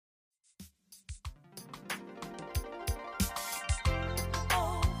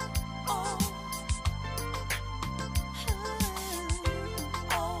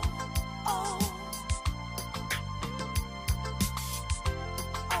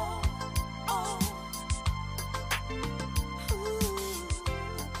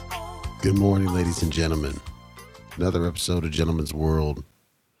Good morning, ladies and gentlemen. Another episode of Gentleman's World.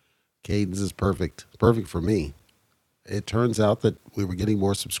 Cadence is perfect. Perfect for me. It turns out that we were getting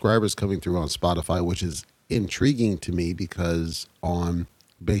more subscribers coming through on Spotify, which is intriguing to me because on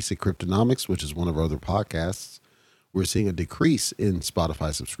Basic Cryptonomics, which is one of our other podcasts, we're seeing a decrease in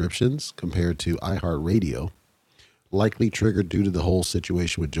Spotify subscriptions compared to iHeartRadio, likely triggered due to the whole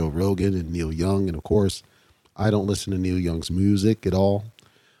situation with Joe Rogan and Neil Young. And of course, I don't listen to Neil Young's music at all.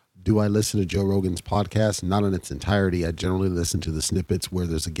 Do I listen to Joe Rogan's podcast? Not in its entirety. I generally listen to the snippets where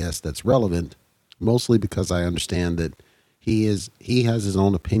there's a guest that's relevant, mostly because I understand that he has his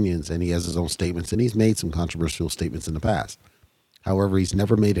own opinions and he has his own statements, and he's made some controversial statements in the past. However, he's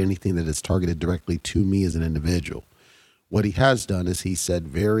never made anything that is targeted directly to me as an individual. What he has done is he said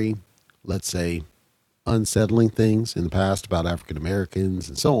very, let's say, unsettling things in the past about African Americans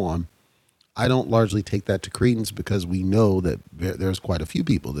and so on. I don't largely take that to credence because we know that there's quite a few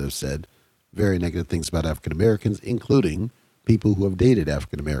people that have said very negative things about African Americans, including people who have dated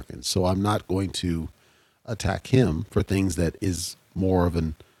African Americans. So I'm not going to attack him for things that is more of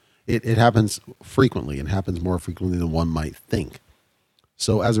it happens frequently and happens more frequently than one might think.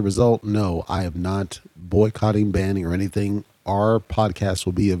 So as a result, no, I am not boycotting, banning, or anything. Our podcast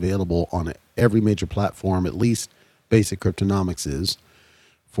will be available on every major platform, at least Basic Cryptonomics is.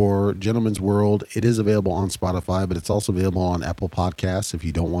 For Gentleman's World, it is available on Spotify, but it's also available on Apple Podcasts if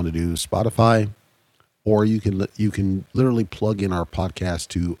you don't want to do Spotify. Or you can literally plug in our podcast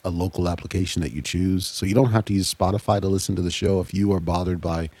to a local application that you choose. So you don't have to use Spotify to listen to the show. If you are bothered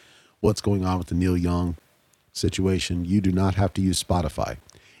by what's going on with the Neil Young situation, you do not have to use Spotify.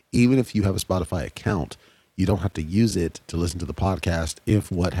 Even if you have a Spotify account, you don't have to use it to listen to the podcast.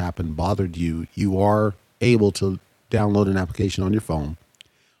 If what happened bothered you, you are able to download an application on your phone,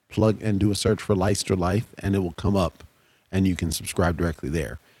 plug and do a search for Leicester Life, and it will come up and you can subscribe directly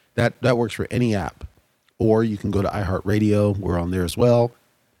there. That works for any app. Or you can go to iHeartRadio. We're on there as well.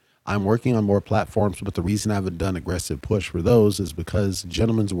 I'm working on more platforms, but the reason I haven't done aggressive push for those is because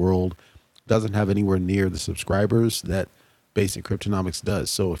Gentleman's World doesn't have anywhere near the subscribers that Basic Cryptonomics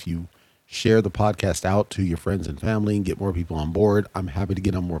does. So if you share the podcast out to your friends and family and get more people on board, I'm happy to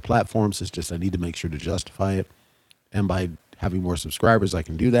get on more platforms. It's just I need to make sure to justify it. And by having more subscribers, I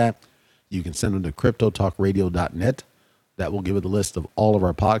can do that. You can send them to cryptotalkradio.net. That will give it the list of all of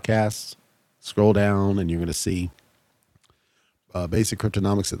our podcasts. Scroll down and you're going to see Basic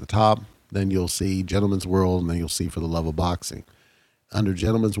Cryptonomics at the top. Then you'll see Gentleman's World, and then you'll see For the Love of Boxing. Under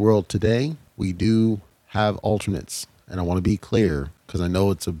Gentleman's World today, we do have alternates. And I want to be clear because I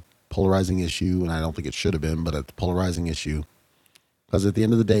know it's a polarizing issue, and I don't think it should have been, but it's a polarizing issue. Because at the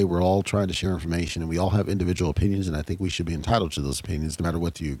end of the day, we're all trying to share information and we all have individual opinions. And I think we should be entitled to those opinions, no matter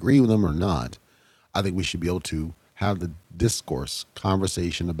whether you agree with them or not. I think we should be able to have the discourse,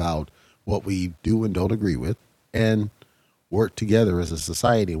 conversation about what we do and don't agree with and work together as a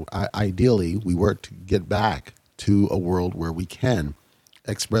society. Ideally, we work to get back to a world where we can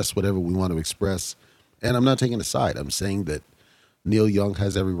express whatever we want to express. And I'm not taking a side. I'm saying that Neil Young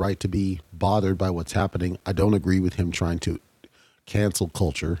has every right to be bothered by what's happening. I don't agree with him trying to cancel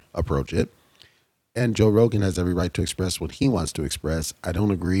culture approach it. And Joe Rogan has every right to express what he wants to express. I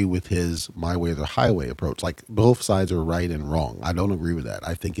don't agree with his my way or the highway approach. Like, both sides are right and wrong. I don't agree with that.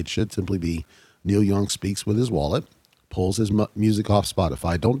 I think it should simply be Neil Young speaks with his wallet, pulls his music off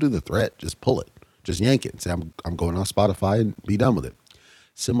Spotify. Don't do the threat. Just pull it. Just yank it and say, I'm going on Spotify, and be done with it.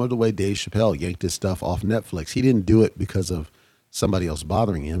 Similar to the way Dave Chappelle yanked his stuff off Netflix. He didn't do it because of somebody else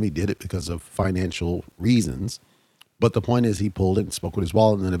bothering him. He did it because of financial reasons. But the point is, he pulled it and spoke with his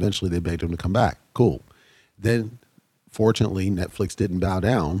wallet, and then eventually they begged him to come back. Cool. Then, fortunately, Netflix didn't bow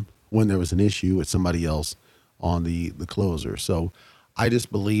down when there was an issue with somebody else on the closer. So I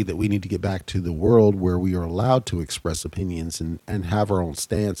just believe that we need to get back to the world where we are allowed to express opinions and have our own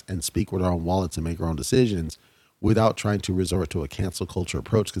stance and speak with our own wallets and make our own decisions without trying to resort to a cancel culture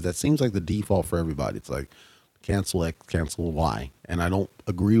approach, because that seems like the default for everybody. It's like cancel X, cancel Y. And I don't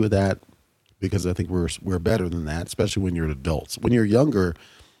agree with that, because I think we're better than that, especially when you're adults. When you're younger,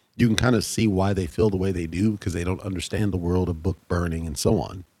 you can kind of see why they feel the way they do because they don't understand the world of book burning and so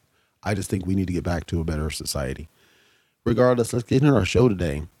on. I just think we need to get back to a better society. Regardless, let's get into our show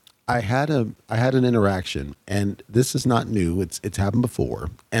today. I had an interaction, and this is not new. It's happened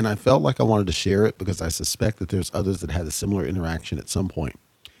before, and I felt like I wanted to share it because I suspect that there's others that had a similar interaction at some point.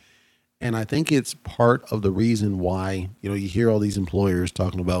 And I think it's part of the reason why, you hear all these employers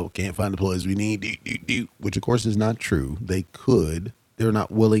talking about can't find employees, we need, which of course is not true. They could, they're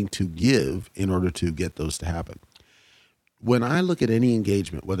not willing to give in order to get those to happen. When I look at any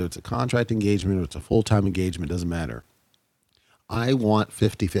engagement, whether it's a contract engagement or it's a full-time engagement, doesn't matter. I want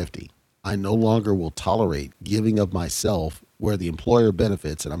 50-50. I no longer will tolerate giving of myself where the employer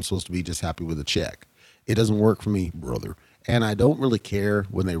benefits and I'm supposed to be just happy with a check. It doesn't work for me, brother. And I don't really care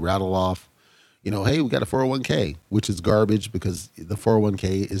when they rattle off, hey, we got a 401k, which is garbage because the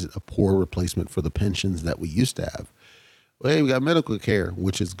 401k is a poor replacement for the pensions that we used to have. Well, hey, we got medical care,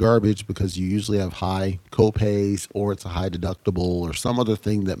 which is garbage because you usually have high copays or it's a high deductible or some other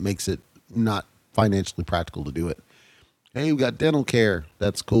thing that makes it not financially practical to do it. Hey, we got dental care.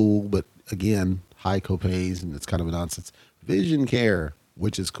 That's cool, but again, high copays and it's kind of a nonsense. Vision care,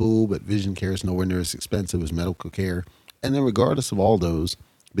 which is cool, but vision care is nowhere near as expensive as medical care. And then regardless of all those,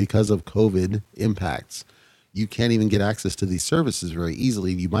 because of COVID impacts, you can't even get access to these services very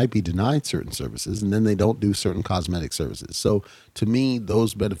easily. You might be denied certain services, and then they don't do certain cosmetic services. So to me,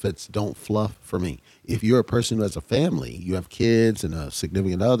 those benefits don't fluff for me. If you're a person who has a family, you have kids and a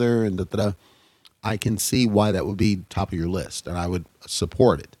significant other and I can see why that would be top of your list and I would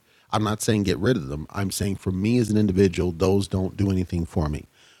support it. I'm not saying get rid of them. I'm saying for me as an individual, those don't do anything for me.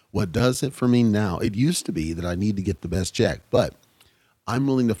 What does it for me now? It used to be that I need to get the best check, but I'm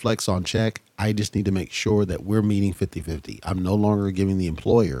willing to flex on check. I just need to make sure that we're meeting 50-50. I'm no longer giving the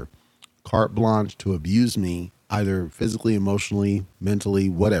employer carte blanche to abuse me, either physically, emotionally, mentally,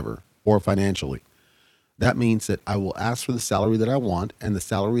 whatever, or financially. That means that I will ask for the salary that I want, and the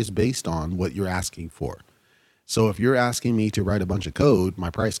salary is based on what you're asking for. So if you're asking me to write a bunch of code, my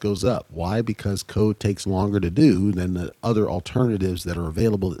price goes up. Why? Because code takes longer to do than the other alternatives that are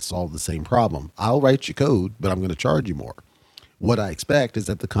available that solve the same problem. I'll write you code, but I'm going to charge you more. What I expect is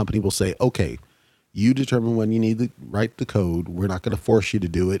that the company will say, okay, you determine when you need to write the code. We're not going to force you to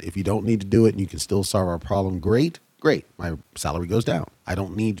do it. If you don't need to do it and you can still solve our problem, great. My salary goes down. I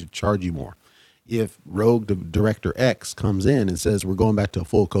don't need to charge you more. If rogue director X comes in and says, we're going back to a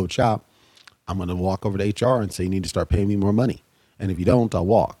full code shop, I'm going to walk over to HR and say, you need to start paying me more money. And if you don't, I'll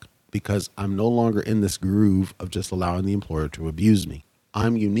walk because I'm no longer in this groove of just allowing the employer to abuse me.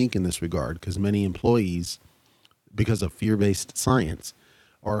 I'm unique in this regard because many employees, because of fear-based science,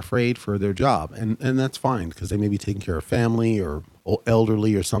 are afraid for their job. And that's fine because they may be taking care of family or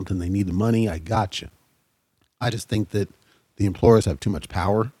elderly or something. They need the money. I got you. I just think that the employers have too much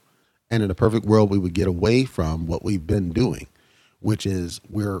power. And in a perfect world, we would get away from what we've been doing, which is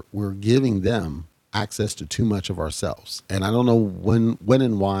we're giving them access to too much of ourselves. And I don't know when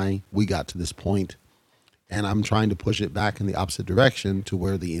and why we got to this point. And I'm trying to push it back in the opposite direction to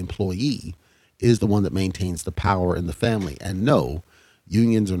where the employee is the one that maintains the power in the family. And no,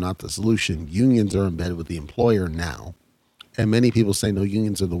 unions are not the solution. Unions are embedded with the employer now. And many people say, no,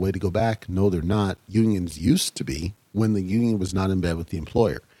 unions are the way to go back. No, they're not. Unions used to be when the union was not in bed with the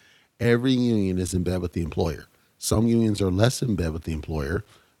employer. Every union is in bed with the employer. Some unions are less in bed with the employer,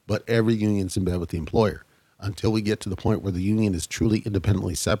 but every union's in bed with the employer. Until we get to the point where the union is truly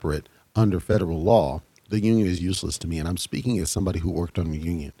independently separate under federal law, the union is useless to me. And I'm speaking as somebody who worked on a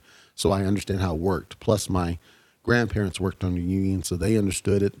union. So I understand how it worked. Plus my grandparents worked on a union, so they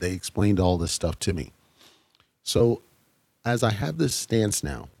understood it. They explained all this stuff to me. So as I have this stance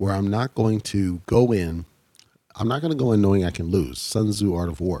now where I'm not going to go in knowing I can lose. Sun Tzu, Art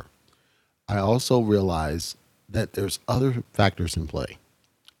of War. I also realize that there's other factors in play,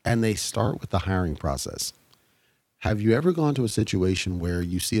 and they start with the hiring process. Have you ever gone to a situation where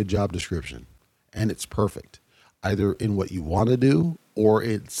you see a job description and it's perfect, either in what you want to do, or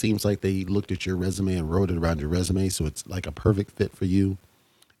it seems like they looked at your resume and wrote it around your resume, so it's like a perfect fit for you,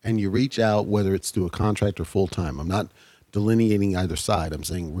 and you reach out, whether it's through a contract or full-time. I'm not delineating either side. I'm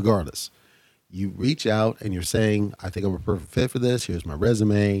saying regardless. You reach out and you're saying, I think I'm a perfect fit for this. Here's my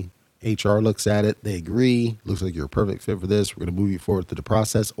resume. HR looks at it. They agree. Looks like you're a perfect fit for this. We're going to move you forward through the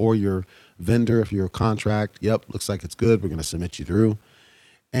process. Or your vendor, if you're a contract, yep, looks like it's good. We're going to submit you through.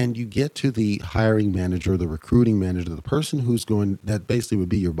 And you get to the hiring manager, the recruiting manager, the person that basically would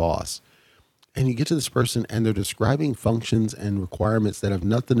be your boss. And you get to this person and they're describing functions and requirements that have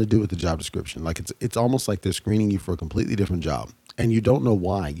nothing to do with the job description. Like it's almost like they're screening you for a completely different job. And you don't know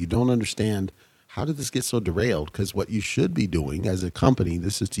why. You don't understand, how did this get so derailed? Because what you should be doing as a company,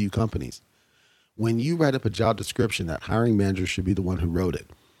 this is to you companies, when you write up a job description, that hiring manager should be the one who wrote it.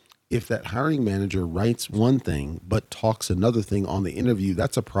 If that hiring manager writes one thing but talks another thing on the interview,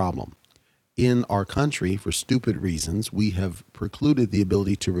 that's a problem. In our country, for stupid reasons, we have precluded the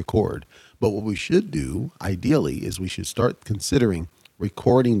ability to record. But what we should do, ideally, is we should start considering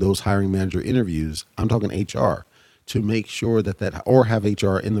recording those hiring manager interviews. I'm talking HR, to make sure that or have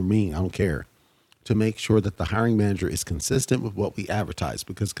HR in the meeting, I don't care, to make sure that the hiring manager is consistent with what we advertise.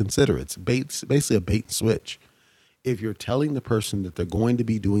 Because consider it's basically a bait and switch. If you're telling the person that they're going to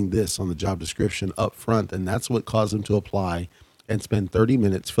be doing this on the job description up front, and that's what caused them to apply, and spend 30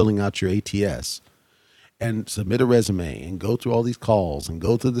 minutes filling out your ATS and submit a resume and go through all these calls and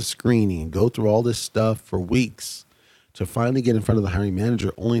go through the screening and go through all this stuff for weeks to finally get in front of the hiring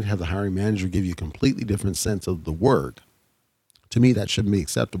manager, only to have the hiring manager give you a completely different sense of the work. To me, that shouldn't be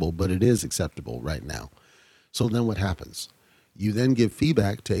acceptable, but it is acceptable right now. So then what happens? You then give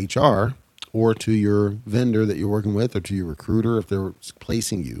feedback to HR or to your vendor that you're working with or to your recruiter if they're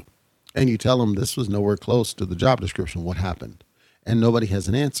placing you. And you tell them this was nowhere close to the job description. What happened? And nobody has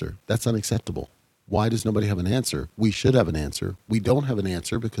an answer. That's unacceptable. Why does nobody have an answer? We should have an answer. We don't have an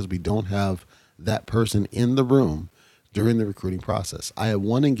answer because we don't have that person in the room during the recruiting process. I had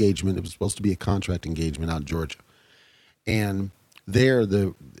one engagement. It was supposed to be a contract engagement out in Georgia. And there,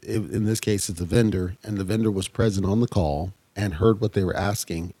 in this case, it's the vendor, and the vendor was present on the call and heard what they were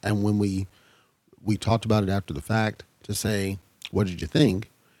asking. And when we talked about it after the fact to say, what did you think?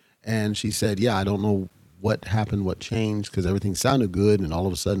 And she said, yeah, I don't know what happened, what changed, because everything sounded good, and all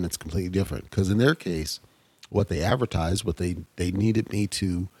of a sudden it's completely different. Because in their case, what they advertised, what they needed me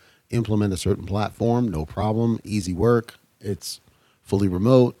to implement a certain platform, no problem, easy work. It's fully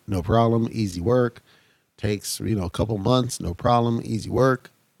remote, no problem, easy work. Takes, a couple months, no problem, easy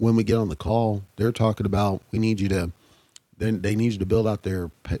work. When we get on the call, they're talking about, they need you to build out their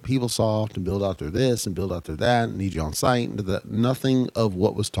PeopleSoft and build out their this and build out their that and need you on site and nothing of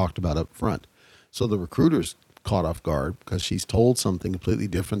what was talked about up front. So the recruiter's caught off guard because she's told something completely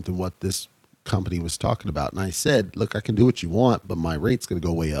different than what this company was talking about. And I said, look, I can do what you want, but my rate's going to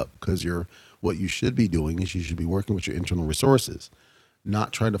go way up because what you should be doing is you should be working with your internal resources,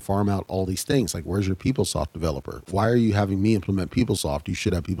 not trying to farm out all these things. Like, where's your PeopleSoft developer? Why are you having me implement PeopleSoft? You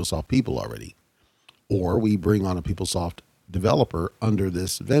should have PeopleSoft people already. Or we bring on a PeopleSoft developer under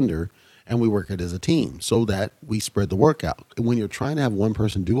this vendor and we work it as a team so that we spread the work out. And when you're trying to have one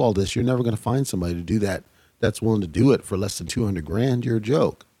person do all this, you're never going to find somebody to do that that's willing to do it for less than $200,000. You're a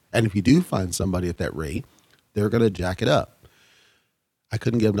joke. And if you do find somebody at that rate, they're going to jack it up. I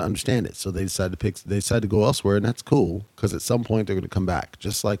couldn't get them to understand it. So they decided to go elsewhere, and that's cool because at some point they're going to come back.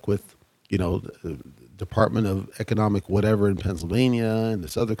 Just like with, the Department of Economic whatever in Pennsylvania and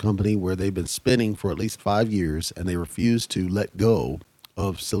this other company where they've been spinning for at least 5 years and they refuse to let go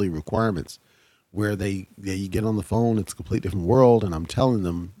of silly requirements where you get on the phone, it's a complete different world, and I'm telling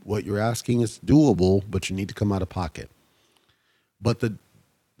them what you're asking is doable, but you need to come out of pocket. But the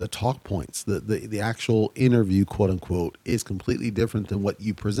talk points, the actual interview, quote unquote, is completely different than what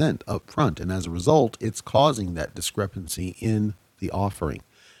you present up front. And as a result, it's causing that discrepancy in the offering.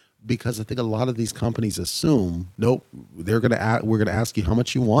 Because I think a lot of these companies assume, nope, we're going to ask you how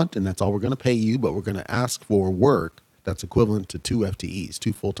much you want, and that's all we're going to pay you, but we're going to ask for work that's equivalent to 2 FTEs,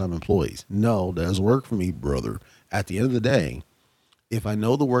 2 full-time employees. No, that doesn't work for me, brother. At the end of the day, if I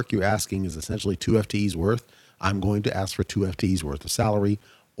know the work you're asking is essentially 2 FTEs worth, I'm going to ask for 2 FTEs worth of salary,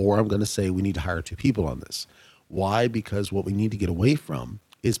 or I'm going to say we need to hire 2 people on this. Why? Because what we need to get away from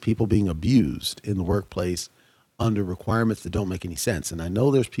is people being abused in the workplace under requirements that don't make any sense. And I know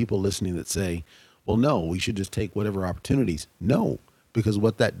there's people listening that say, well, no, we should just take whatever opportunities. No, because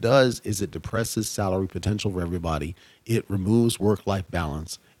what that does is it depresses salary potential for everybody. It removes work-life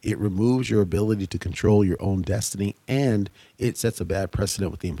balance. It removes your ability to control your own destiny, and it sets a bad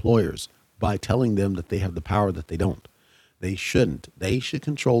precedent with the employers by telling them that they have the power that they don't. They shouldn't. They should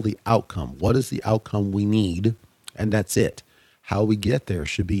control the outcome. What is the outcome we need? And that's it. How we get there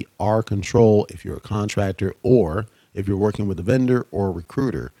should be our control if you're a contractor or if you're working with a vendor or a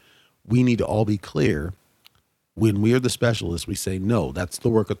recruiter. We need to all be clear. When we are the specialists, we say, no, that's the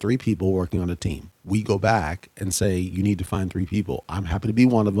work of 3 people working on a team. We go back and say, you need to find 3 people. I'm happy to be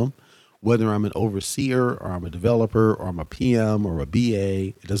one of them. Whether I'm an overseer or I'm a developer or I'm a PM or a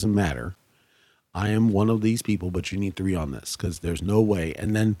BA, it doesn't matter. I am one of these people, but you need 3 on this because there's no way.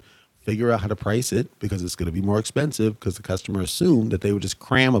 And then figure out how to price it because it's going to be more expensive because the customer assumed that they would just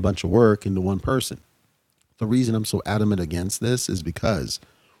cram a bunch of work into one person. The reason I'm so adamant against this is because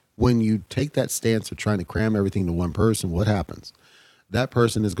when you take that stance of trying to cram everything to one person, what happens? That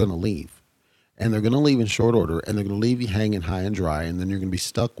person is going to leave, and they're going to leave in short order, and they're going to leave you hanging high and dry, and then you're going to be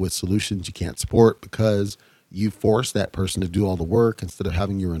stuck with solutions you can't support because you force that person to do all the work instead of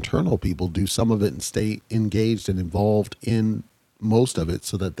having your internal people do some of it and stay engaged and involved in most of it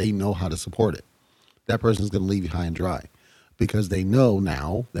so that they know how to support it. That person is going to leave you high and dry because they know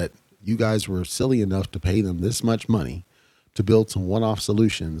now that you guys were silly enough to pay them this much money to build some one-off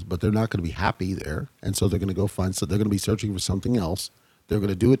solutions, but they're not going to be happy there. And so they're going to go so they're going to be searching for something else. They're going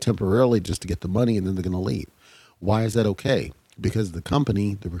to do it temporarily just to get the money, and then they're going to leave. Why is that okay? Because the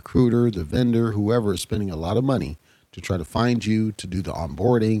company, the recruiter, the vendor, whoever is spending a lot of money to try to find you, to do the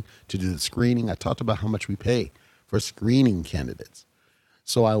onboarding, to do the screening. I talked about how much we pay for screening candidates.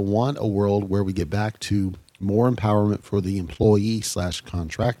 So I want a world where we get back to more empowerment for the employee slash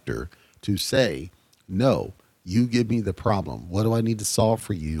contractor to say, no, you give me the problem. What do I need to solve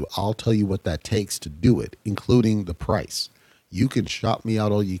for you? I'll tell you what that takes to do it, including the price. You can shop me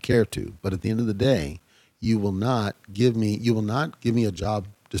out all you care to, but at the end of the day, you will not give me a job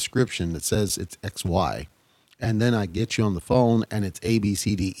description that says it's XY, and then I get you on the phone and it's A, B,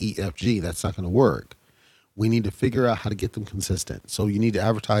 C, D, E, F, G. That's not going to work. We need to figure out how to get them consistent. So you need to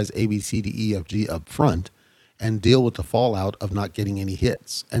advertise A, B, C, D, E, F, G up front and deal with the fallout of not getting any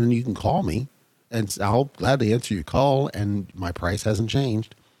hits. And then you can call me and I'll gladly answer your call, and my price hasn't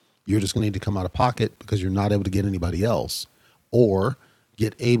changed. You're just going to need to come out of pocket because you're not able to get anybody else, or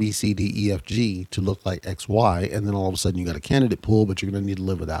get A, B, C, D, E, F, G to look like X, Y, and then all of a sudden you got a candidate pool, but you're going to need to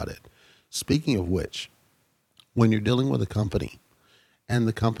live without it. Speaking of which, when you're dealing with a company and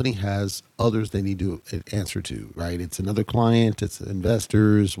the company has others they need to answer to, right? It's another client, it's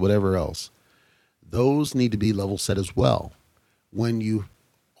investors, whatever else. Those need to be level set as well. When you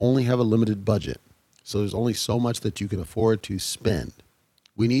only have a limited budget, so there's only so much that you can afford to spend,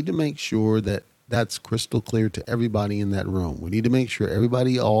 we need to make sure that that's crystal clear to everybody in that room. We need to make sure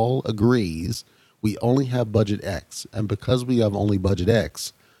everybody all agrees we only have budget X. And because we have only budget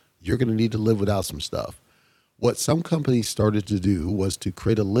X, you're going to need to live without some stuff. What some companies started to do was to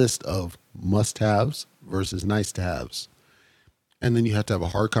create a list of must-haves versus nice-to-haves. And then you have to have a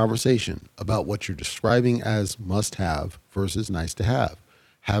hard conversation about what you're describing as must-have versus nice-to-have.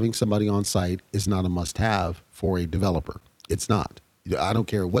 Having somebody on site is not a must-have for a developer. It's not. I don't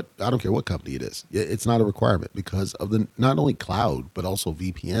care what company it is. It's not a requirement because of the not only cloud, but also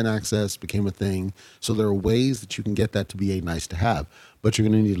VPN access became a thing. So there are ways that you can get that to be a nice to have, but you're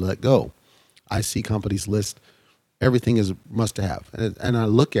going to need to let go. I see companies list everything as a must have. And I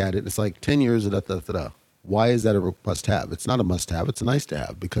look at it, it's like 10 years of da. Why is that a must have? It's not a must have. It's a nice to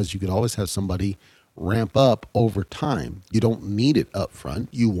have because you can always have somebody ramp up over time. You don't need it up front.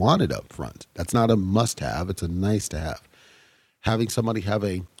 You want it up front. That's not a must have. It's a nice to have. Having somebody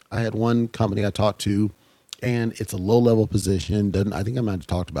I had one company I talked to, and it's a low level position. I think I might have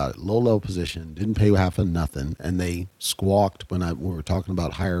talked about it. Low level position, didn't pay half of nothing. And they squawked when we were talking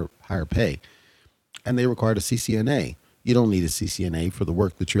about higher pay, and they required a CCNA. You don't need a CCNA for the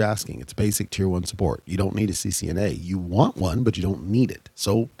work that you're asking. It's basic tier 1 support. You don't need a CCNA. You want one, but you don't need it.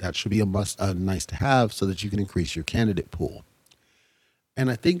 So that should be a nice to have so that you can increase your candidate pool. And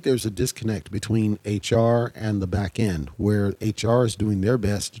I think there's a disconnect between HR and the back end, where HR is doing their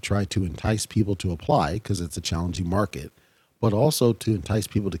best to try to entice people to apply because it's a challenging market, but also to entice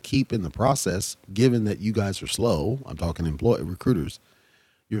people to keep in the process, given that you guys are slow. I'm talking recruiters.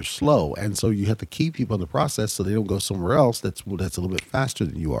 You're slow. And so you have to keep people in the process so they don't go somewhere else that's a little bit faster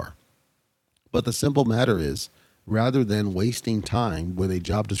than you are. But the simple matter is, rather than wasting time with a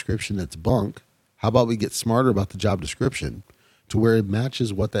job description that's bunk, how about we get smarter about the job description to where it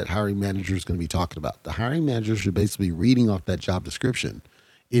matches what that hiring manager is going to be talking about. The hiring manager should basically be reading off that job description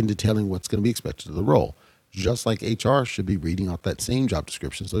in detailing what's going to be expected of the role, just like HR should be reading off that same job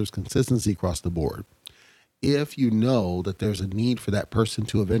description. So there's consistency across the board. If you know that there's a need for that person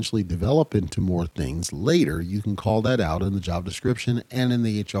to eventually develop into more things later, you can call that out in the job description and in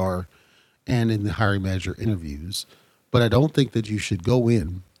the HR and in the hiring manager interviews. But I don't think that you should go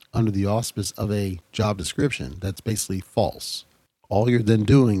in under the auspice of a job description that's basically false. All you're then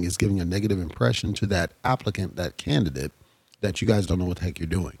doing is giving a negative impression to that applicant, that candidate, that you guys don't know what the heck you're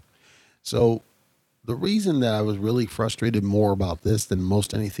doing. So the reason that I was really frustrated more about this than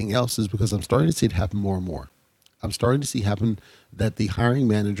most anything else is because I'm starting to see it happen more and more. I'm starting to see happen that the hiring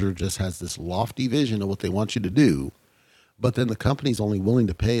manager just has this lofty vision of what they want you to do, but then the company's only willing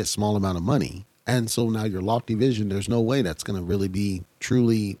to pay a small amount of money. And so now your lofty vision, there's no way that's going to really be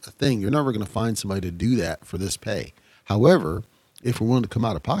truly a thing. You're never going to find somebody to do that for this pay. However, if we're willing to come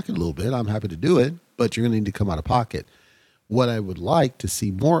out of pocket a little bit, I'm happy to do it, but you're going to need to come out of pocket. What I would like to see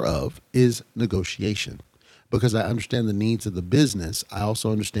more of is negotiation, because I understand the needs of the business. I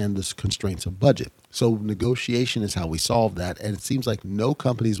also understand the constraints of budget. So negotiation is how we solve that. And it seems like no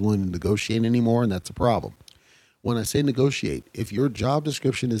company is willing to negotiate anymore, and that's a problem. When I say negotiate, if your job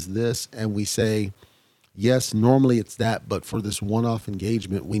description is this and we say, yes, normally it's that, but for this one-off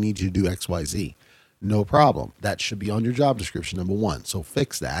engagement, we need you to do X, Y, Z. No problem. That should be on your job description, number one. So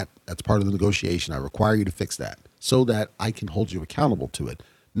fix that. That's part of the negotiation. I require you to fix that so that I can hold you accountable to it.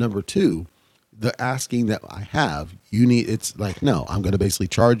 Number two, the asking that I have, it's like, no, I'm going to basically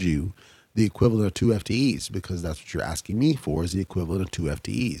charge you the equivalent of 2 FTEs because that's what you're asking me for is the equivalent of 2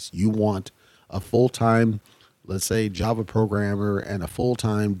 FTEs. You want a full-time, let's say, Java programmer and a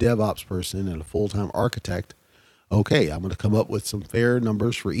full-time DevOps person and a full-time architect Okay, I'm going to come up with some fair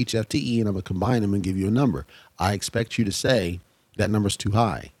numbers for each FTE and I'm going to combine them and give you a number. I expect you to say that number's too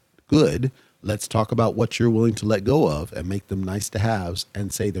high. Good. Let's talk about what you're willing to let go of and make them nice to haves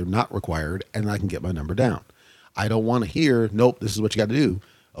and say they're not required and I can get my number down. I don't want to hear, nope, this is what you got to do.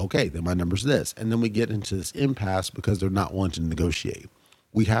 Okay, then my number's this. And then we get into this impasse because they're not willing to negotiate.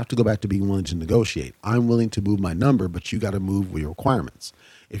 We have to go back to being willing to negotiate. I'm willing to move my number, but you got to move with your requirements.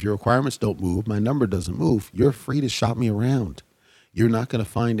 If your requirements don't move, my number doesn't move, you're free to shop me around. You're not going to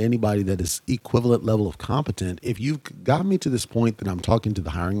find anybody that is equivalent level of competent. If you've got me to this point that I'm talking to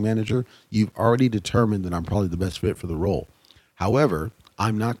the hiring manager, you've already determined that I'm probably the best fit for the role. However,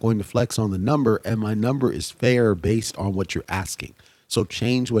 I'm not going to flex on the number, and my number is fair based on what you're asking. So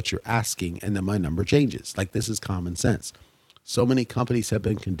change what you're asking, and then my number changes. Like, this is common sense. So many companies have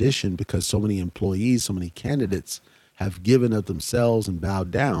been conditioned because so many employees, so many candidates have given of themselves and bowed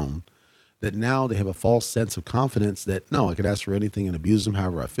down, that now they have a false sense of confidence that, no, I could ask for anything and abuse them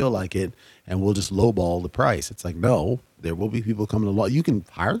however I feel like it, and we'll just lowball the price. It's like, no, there will be people coming along. You can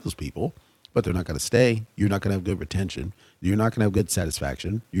hire those people, but they're not going to stay. You're not going to have good retention. You're not going to have good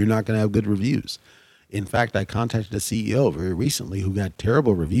satisfaction. You're not going to have good reviews. In fact, I contacted a CEO very recently who got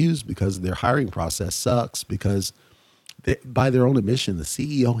terrible reviews because their hiring process sucks because by their own admission, the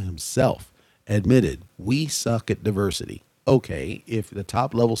CEO himself admitted, we suck at diversity. Okay, if the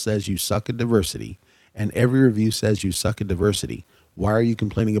top level says you suck at diversity and every review says you suck at diversity, why are you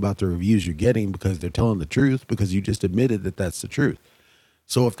complaining about the reviews you're getting? Because they're telling the truth, because you just admitted that that's the truth.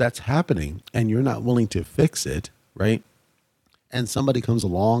 So if that's happening and you're not willing to fix it, right? And somebody comes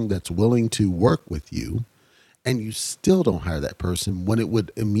along that's willing to work with you and you still don't hire that person when it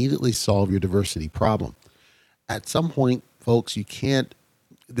would immediately solve your diversity problem. At some point, folks, you can't,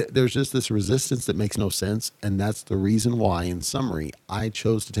 there's just this resistance that makes no sense. And that's the reason why, in summary, I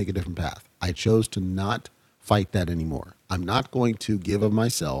chose to take a different path. I chose to not fight that anymore. I'm not going to give of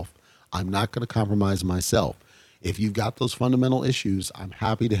myself. I'm not going to compromise myself. If you've got those fundamental issues, I'm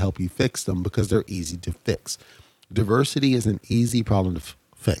happy to help you fix them because they're easy to fix. Diversity is an easy problem to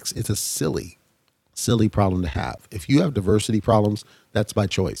fix. It's a silly problem to have. If you have diversity problems, that's by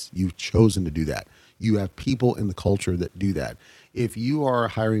choice. You've chosen to do that. You have people in the culture that do that. If you are a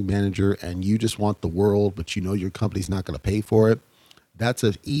hiring manager and you just want the world, but you know your company's not going to pay for it, that's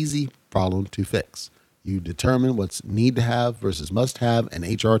an easy problem to fix. You determine what's need to have versus must have,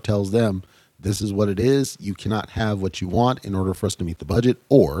 and HR tells them this is what it is. You cannot have what you want in order for us to meet the budget,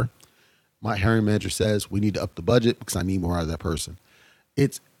 or my hiring manager says we need to up the budget because I need more out of that person.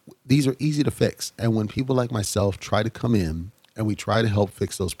 These are easy to fix. And when people like myself try to come in and we try to help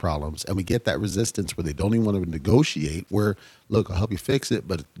fix those problems and we get that resistance where they don't even want to negotiate, where, look, I'll help you fix it,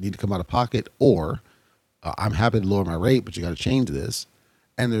 but you need to come out of pocket, or I'm happy to lower my rate, but you got to change this.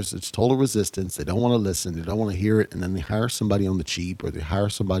 And there's this total resistance. They don't want to listen. They don't want to hear it. And then they hire somebody on the cheap, or they hire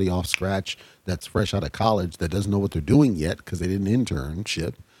somebody off scratch that's fresh out of college that doesn't know what they're doing yet because they did an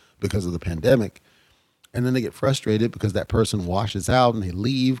internship because of the pandemic. And then they get frustrated because that person washes out and they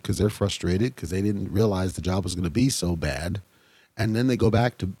leave because they're frustrated because they didn't realize the job was going to be so bad. And then they go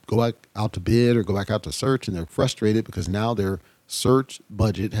back out to bid or go back out to search, and they're frustrated because now their search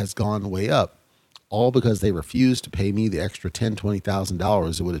budget has gone way up, all because they refused to pay me the extra $10,000,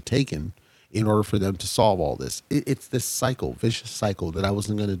 $20,000 it would have taken in order for them to solve all this. It's this vicious cycle that I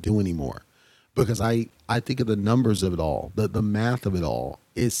wasn't going to do anymore, because I think of the numbers of it all, the math of it all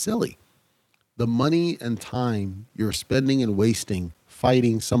is silly. The money and time you're spending and wasting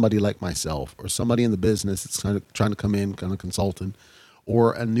fighting somebody like myself, or somebody in the business that's kind of trying to come in, kind of consultant,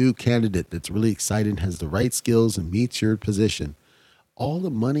 or a new candidate that's really excited, has the right skills and meets your position. All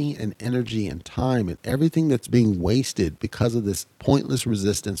the money and energy and time and everything that's being wasted because of this pointless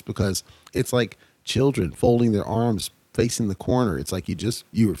resistance, because it's like children folding their arms facing the corner. It's like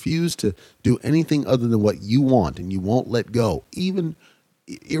you refuse to do anything other than what you want, and you won't let go, even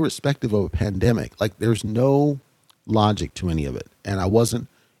irrespective of a pandemic. Like, there's no logic to any of it. And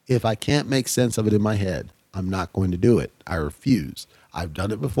if I can't make sense of it in my head, I'm not going to do it. I refuse. I've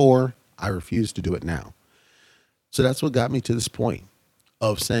done it before. I refuse to do it now. So that's what got me to this point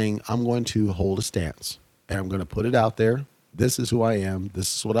of saying, I'm going to hold a stance and I'm going to put it out there. This is who I am.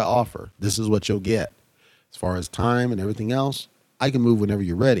 This is what I offer. This is what you'll get. As far as time and everything else, I can move whenever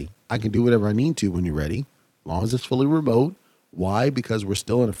you're ready. I can do whatever I need to when you're ready, as long as it's fully remote. Why? Because we're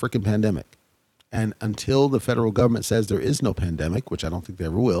still in a freaking pandemic. And until the federal government says there is no pandemic, which I don't think they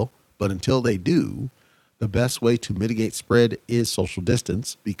ever will, but until they do, the best way to mitigate spread is social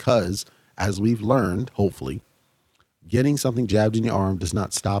distance, because, as we've learned, hopefully, getting something jabbed in your arm does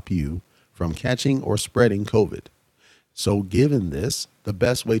not stop you from catching or spreading COVID. So given this, the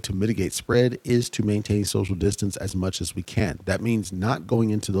best way to mitigate spread is to maintain social distance as much as we can. That means not going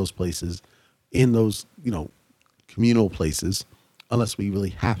into those places, in those, communal places, unless we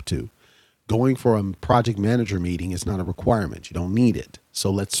really have to. Going for a project manager meeting is not a requirement. You don't need it. So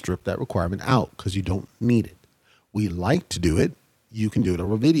let's strip that requirement out because you don't need it. We like to do it. You can do it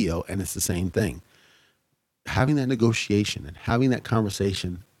over video, and it's the same thing. Having that negotiation and having that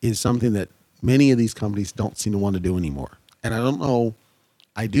conversation is something that many of these companies don't seem to want to do anymore. And I don't know,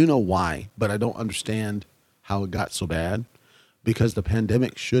 I do know why, but I don't understand how it got so bad, because the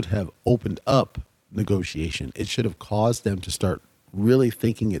pandemic should have opened up negotiation. It should have caused them to start really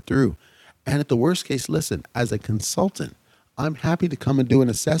thinking it through. And at the worst case, listen, as a consultant, I'm happy to come and do an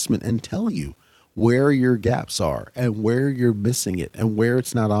assessment and tell you where your gaps are and where you're missing it and where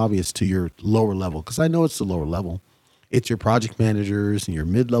it's not obvious to your lower level. Because I know it's the lower level. It's your project managers and your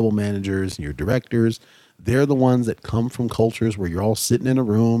mid-level managers and your directors. They're the ones that come from cultures where you're all sitting in a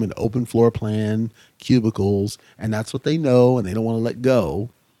room and open floor plan cubicles, and that's what they know and they don't want to let go.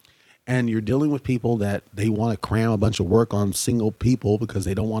 And you're dealing with people that they want to cram a bunch of work on single people because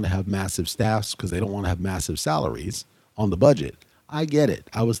they don't want to have massive staffs, because they don't want to have massive salaries on the budget. I get it.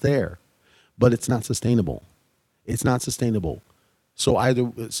 I was there. But it's not sustainable. It's not sustainable. So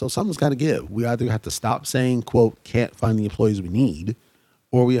something's got to give. We either have to stop saying, quote, can't find the employees we need,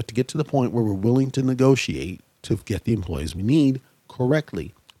 or we have to get to the point where we're willing to negotiate to get the employees we need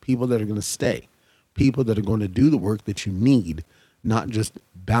correctly. People that are going to stay, people that are going to do the work that you need, not just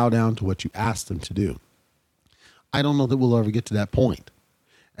bow down to what you ask them to do. I don't know that we'll ever get to that point,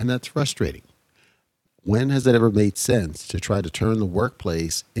 and that's frustrating. When has it ever made sense to try to turn the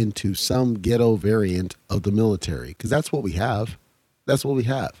workplace into some ghetto variant of the military? Because that's what we have. That's what we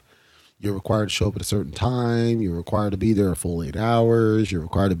have. You're required to show up at a certain time. You're required to be there a full 8 hours. You're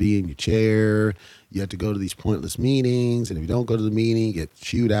required to be in your chair. You have to go to these pointless meetings. And if you don't go to the meeting, you get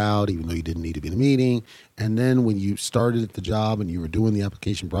chewed out, even though you didn't need to be in the meeting. And then when you started at the job and you were doing the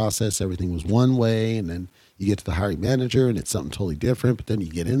application process, everything was one way. And then you get to the hiring manager and it's something totally different. But then you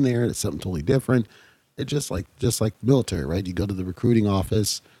get in there and it's something totally different. It's just like military, right? You go to the recruiting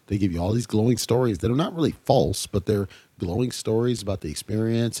office, they give you all these glowing stories that are not really false, but they're glowing stories about the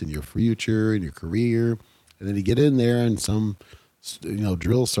experience and your future and your career. And then you get in there and some,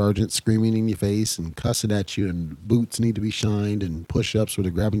 drill sergeant screaming in your face and cussing at you, and boots need to be shined and push-ups where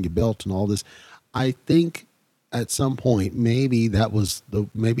they're grabbing your belt and all this. I think at some point, maybe that was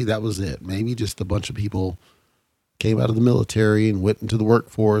it. Maybe just a bunch of people came out of the military and went into the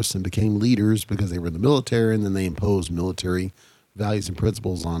workforce and became leaders because they were in the military, and then they imposed military values and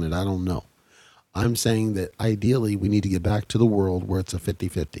principles on it. I don't know. I'm saying that ideally we need to get back to the world where it's a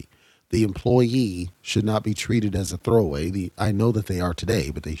 50-50. The employee should not be treated as a throwaway. I know that they are today,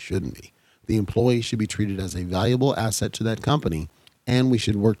 but they shouldn't be. The employee should be treated as a valuable asset to that company, and we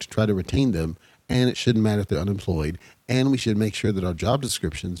should work to try to retain them, and it shouldn't matter if they're unemployed. And we should make sure that our job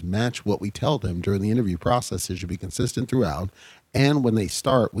descriptions match what we tell them during the interview process. It should be consistent throughout. And when they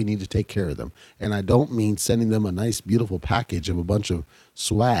start, we need to take care of them. And I don't mean sending them a nice, beautiful package of a bunch of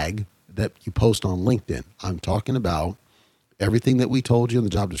swag that you post on LinkedIn. I'm talking about everything that we told you in the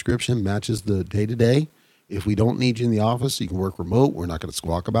job description matches the day-to-day. If we don't need you in the office, you can work remote. We're not going to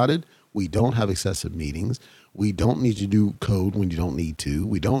squawk about it. We don't have excessive meetings. We don't need you to do code when you don't need to.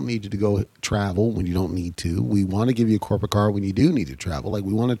 We don't need you to go travel when you don't need to. We want to give you a corporate car when you do need to travel. Like,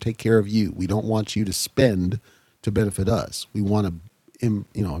 we want to take care of you. We don't want you to spend to benefit us. We want to,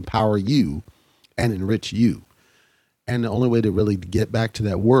 empower you and enrich you. And the only way to really get back to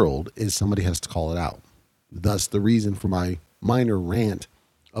that world is somebody has to call it out. Thus the reason for my minor rant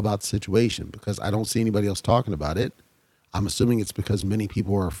about the situation, because I don't see anybody else talking about it. I'm assuming it's because many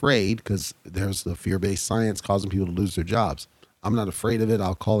people are afraid because there's the fear-based science causing people to lose their jobs. I'm not afraid of it.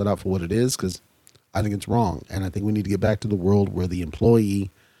 I'll call it out for what it is because I think it's wrong. And I think we need to get back to the world where the employee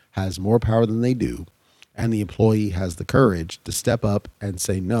has more power than they do, and the employee has the courage to step up and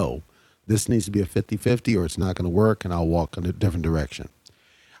say, no, this needs to be a 50-50 or it's not going to work, and I'll walk in a different direction.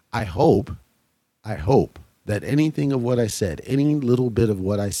 I hope that anything of what I said, any little bit of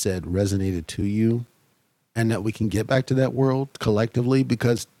what I said resonated to you, and that we can get back to that world collectively,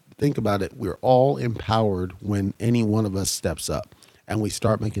 because think about it, we're all empowered when any one of us steps up and we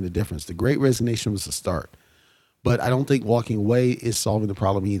start making a difference. The Great Resignation was the start, but I don't think walking away is solving the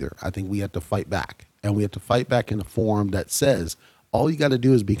problem either. I think we have to fight back, and we have to fight back in a form that says all you got to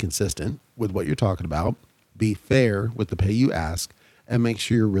do is be consistent with what you're talking about, be fair with the pay you ask, and make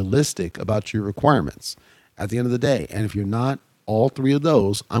sure you're realistic about your requirements at the end of the day. And if you're not all three of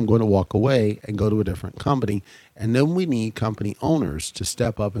those, I'm going to walk away and go to a different company. And then we need company owners to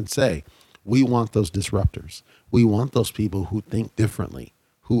step up and say, We want those disruptors. We want those people who think differently,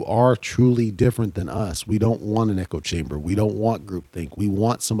 who are truly different than us. We don't want an echo chamber. We don't want groupthink. We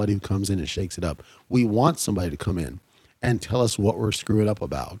want somebody who comes in and shakes it up. We want somebody to come in and tell us what we're screwing up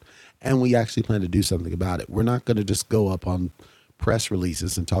about. And we actually plan to do something about it. We're not going to just go up on press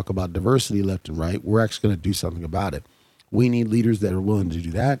releases and talk about diversity left and right. We're actually going to do something about it. We need leaders that are willing to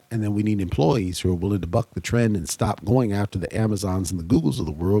do that. And then we need employees who are willing to buck the trend and stop going after the Amazons and the Googles of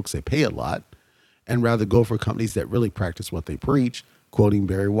the world because they pay a lot, and rather go for companies that really practice what they preach, quoting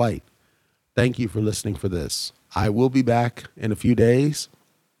Barry White. Thank you for listening for this. I will be back in a few days.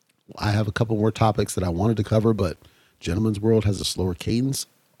 I have a couple more topics that I wanted to cover, but Gentleman's World has a slower cadence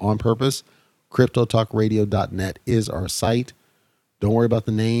on purpose. CryptoTalkRadio.net is our site. Don't worry about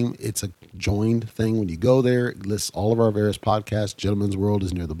the name. It's a joined thing. When you go there, it lists all of our various podcasts. Gentleman's World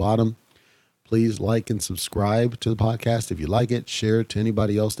is near the bottom. Please like and subscribe to the podcast if you like it. Share it to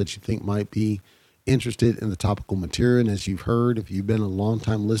anybody else that you think might be interested in the topical material. And as you've heard, if you've been a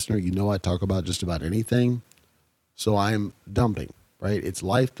long-time listener, you know I talk about just about anything. So I'm dumping, right? It's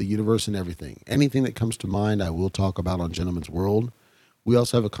life, the universe, and everything. Anything that comes to mind, I will talk about on Gentleman's World. We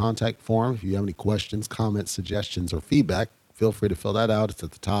also have a contact form. If you have any questions, comments, suggestions, or feedback, feel free to fill that out. It's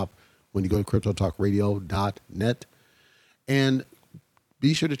at the top when you go to CryptoTalkRadio.net. And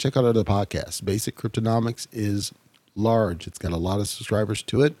be sure to check out our other podcasts. Basic Cryptonomics is large. It's got a lot of subscribers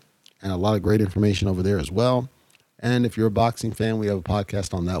to it and a lot of great information over there as well. And if you're a boxing fan, we have a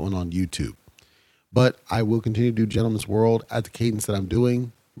podcast on that one on YouTube. But I will continue to do Gentleman's World at the cadence that I'm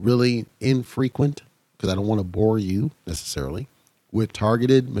doing, really infrequent, because I don't want to bore you necessarily, with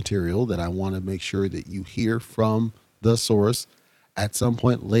targeted material that I want to make sure that you hear from the source. At some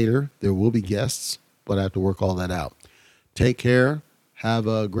point later, there will be guests, but I have to work all that out. Take care. Have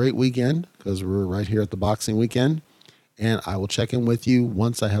a great weekend, because we're right here at the boxing weekend. And I will check in with you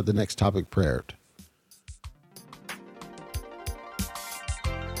once I have the next topic prepared.